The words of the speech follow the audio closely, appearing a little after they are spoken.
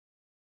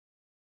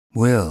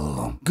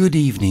Well, good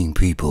evening,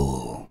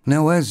 people.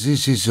 Now, as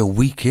this is a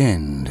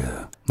weekend,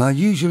 I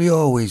usually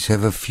always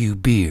have a few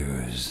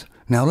beers.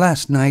 Now,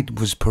 last night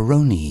was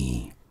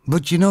Peroni.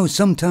 But you know,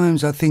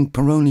 sometimes I think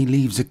Peroni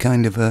leaves a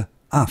kind of a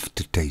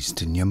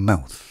aftertaste in your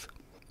mouth.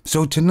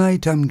 So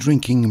tonight I'm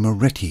drinking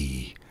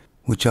Moretti,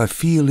 which I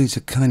feel is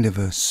a kind of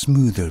a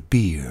smoother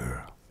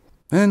beer.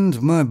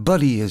 And my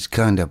buddy has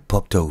kind of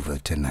popped over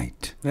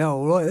tonight. Yeah,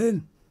 all right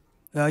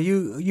then.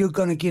 You're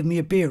gonna give me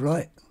a beer,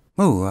 right?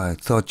 Oh, I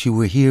thought you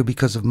were here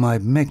because of my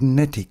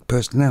magnetic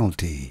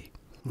personality.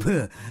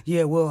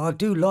 Yeah, well, I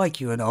do like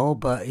you and all,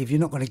 but if you're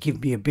not gonna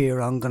give me a beer,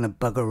 I'm gonna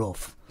bugger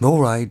off.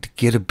 All right,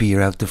 get a beer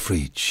out the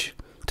fridge.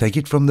 Take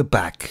it from the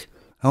back.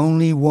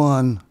 Only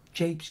one.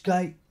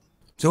 Cheapskate.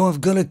 So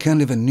I've got a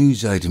kind of a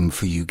news item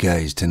for you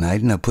guys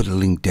tonight, and I put a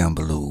link down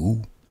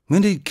below.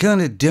 And it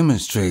kind of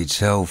demonstrates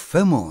how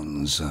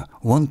femons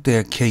want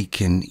their cake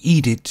and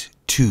eat it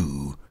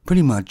too,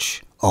 pretty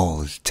much all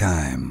the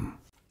time.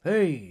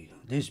 Hey,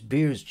 this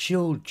beer's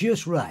chilled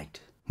just right.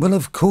 Well,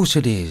 of course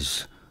it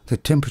is. The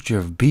temperature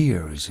of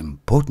beer is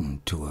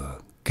important to a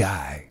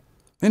guy.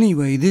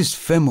 Anyway, this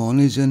femon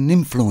is an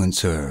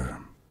influencer.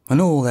 And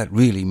all that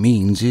really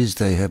means is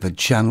they have a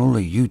channel,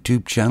 a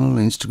YouTube channel,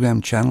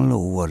 Instagram channel,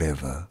 or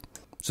whatever.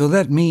 So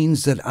that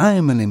means that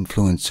I'm an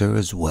influencer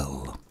as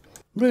well.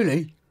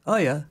 Really? Are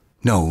ya?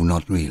 No,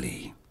 not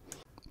really.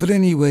 But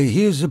anyway,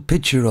 here's a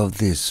picture of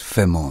this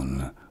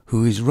femon,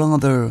 who is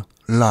rather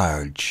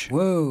large.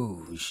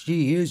 Whoa,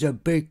 she is a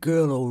big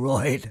girl, all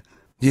right.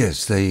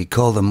 Yes, they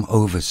call them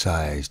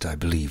oversized, I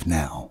believe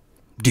now.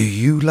 Do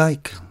you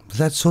like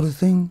that sort of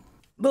thing?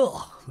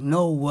 Ugh,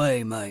 no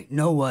way, mate,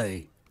 no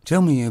way.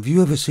 Tell me, have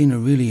you ever seen a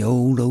really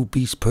old,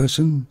 obese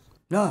person?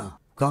 No,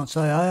 can't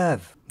say I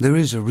have. There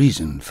is a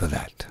reason for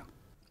that.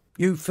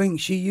 You think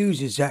she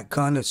uses that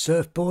kind of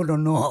surfboard or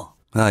not?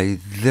 I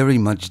very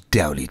much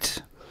doubt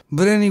it.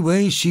 But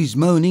anyway, she's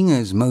moaning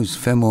as most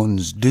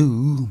femons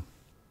do.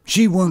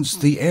 She wants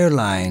the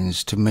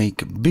airlines to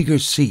make bigger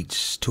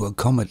seats to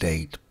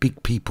accommodate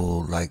big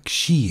people like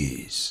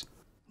she is.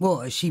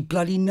 What, is she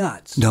bloody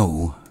nuts?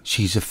 No,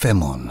 she's a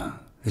femon.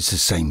 It's the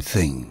same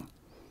thing.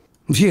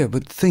 Yeah,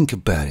 but think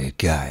about it,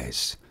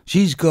 guys.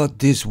 She's got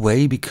this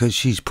way because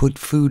she's put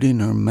food in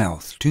her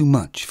mouth, too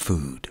much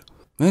food.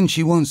 And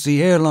she wants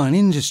the airline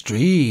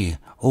industry,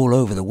 all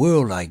over the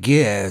world I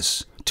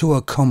guess, to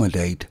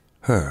accommodate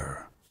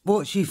her.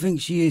 What, she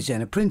thinks she is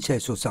then, a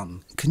princess or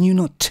something? Can you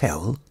not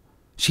tell?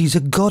 She's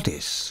a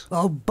goddess.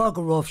 Oh,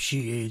 bugger off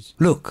she is.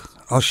 Look,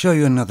 I'll show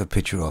you another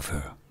picture of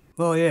her.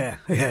 Oh, yeah,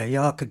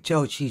 I could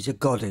tell she's a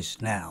goddess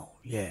now,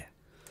 yeah.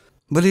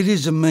 But it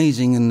is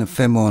amazing in the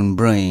femon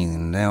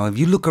brain. Now, if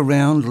you look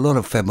around, a lot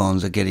of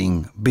femons are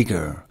getting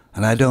bigger.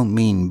 And I don't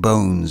mean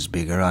bones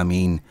bigger, I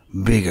mean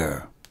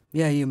bigger.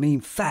 Yeah, you mean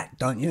fat,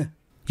 don't you?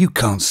 You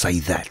can't say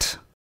that.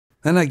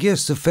 And I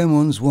guess the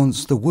femons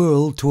wants the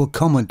world to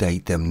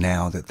accommodate them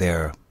now that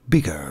they're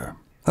bigger.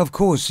 Of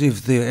course,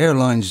 if the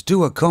airlines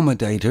do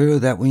accommodate her,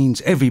 that means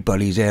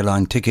everybody's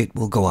airline ticket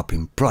will go up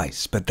in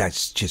price. But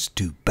that's just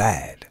too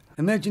bad.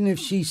 Imagine if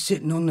she's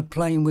sitting on the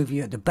plane with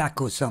you at the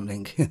back or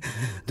something.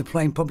 The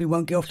plane probably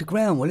won't get off the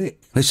ground, will it?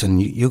 Listen,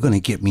 you're going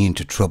to get me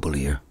into trouble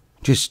here.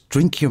 Just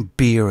drink your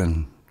beer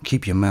and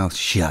keep your mouth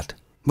shut.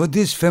 But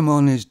this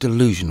femon is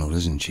delusional,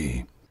 isn't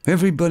she?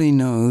 Everybody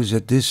knows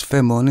that this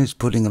femon is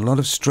putting a lot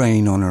of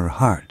strain on her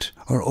heart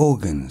or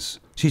organs.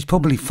 She's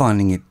probably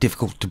finding it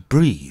difficult to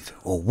breathe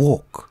or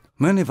walk.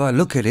 And if I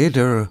look at it,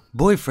 her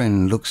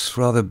boyfriend looks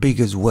rather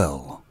big as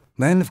well.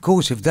 And of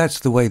course, if that's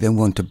the way they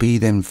want to be,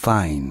 then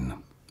fine.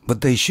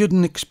 But they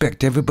shouldn't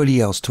expect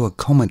everybody else to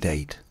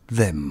accommodate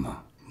them.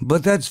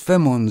 But that's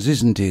femons,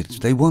 isn't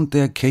it? They want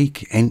their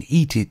cake and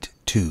eat it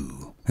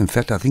too. In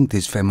fact, I think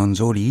this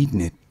femon's already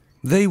eaten it.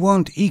 They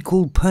want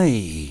equal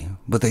pay,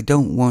 but they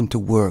don't want to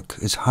work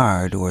as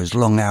hard or as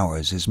long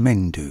hours as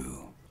men do.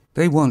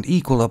 They want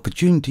equal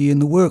opportunity in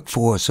the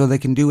workforce so they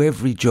can do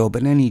every job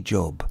and any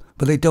job,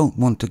 but they don't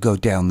want to go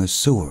down the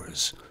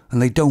sewers,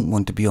 and they don't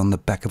want to be on the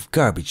back of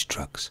garbage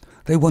trucks.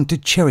 They want to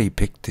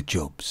cherry-pick the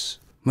jobs.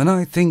 And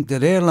I think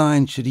that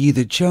airlines should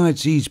either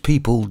charge these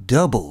people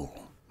double,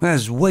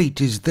 as weight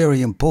is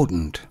very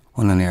important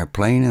on an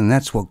airplane, and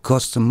that's what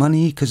costs them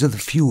money because of the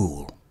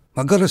fuel.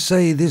 I gotta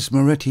say, this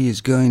Moretti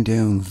is going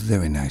down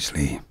very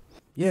nicely.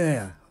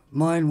 Yeah,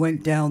 mine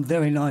went down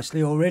very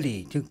nicely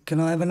already. Can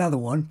I have another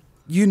one?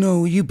 You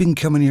know, you've been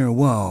coming here a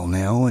while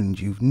now, and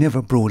you've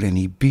never brought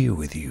any beer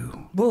with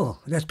you. Well,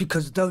 that's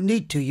because I don't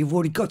need to. You've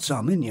already got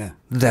some, haven't you?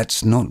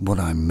 That's not what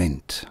I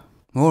meant.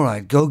 All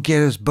right, go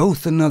get us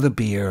both another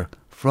beer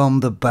from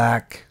the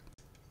back.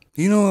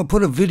 You know, I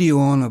put a video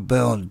on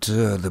about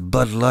the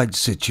Bud Light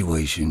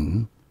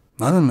situation.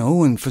 I don't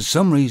know, and for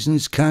some reason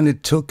it's kind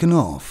of taken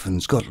off, and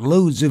it's got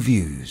loads of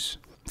views.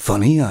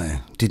 Funny,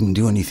 I didn't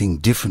do anything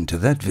different to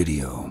that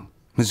video.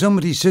 And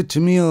somebody said to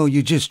me, oh,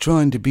 you're just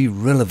trying to be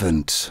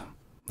relevant.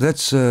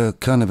 That's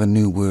kind of a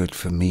new word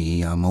for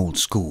me. I'm old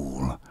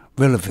school.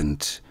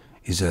 Relevant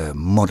is a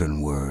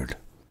modern word.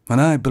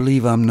 And I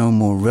believe I'm no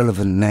more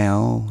relevant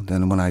now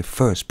than when I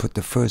first put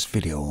the first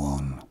video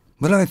on.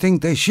 But I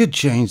think they should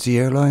change the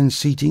airline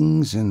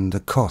seatings and the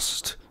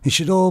cost. It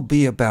should all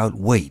be about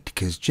weight,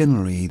 'cause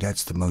generally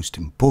that's the most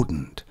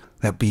important.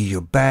 That'd be your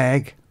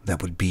bag,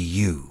 that would be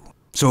you.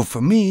 So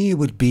for me, it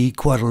would be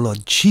quite a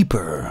lot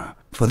cheaper.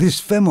 For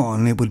this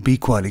Femmon, it would be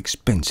quite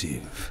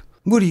expensive.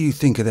 What do you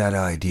think of that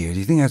idea? Do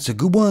you think that's a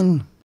good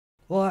one?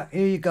 Right,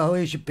 here you go,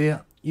 here's your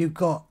beer. You've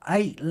got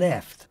 8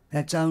 left.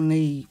 That's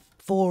only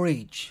 4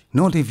 each.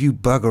 Not if you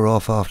bugger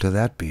off after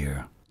that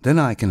beer. Then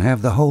I can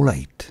have the whole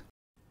 8.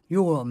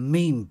 You're a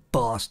mean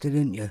bastard,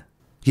 aren't you?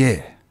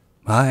 Yeah,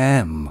 I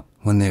am,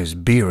 when there's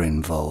beer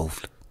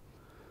involved.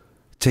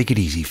 Take it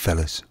easy,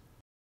 fellas.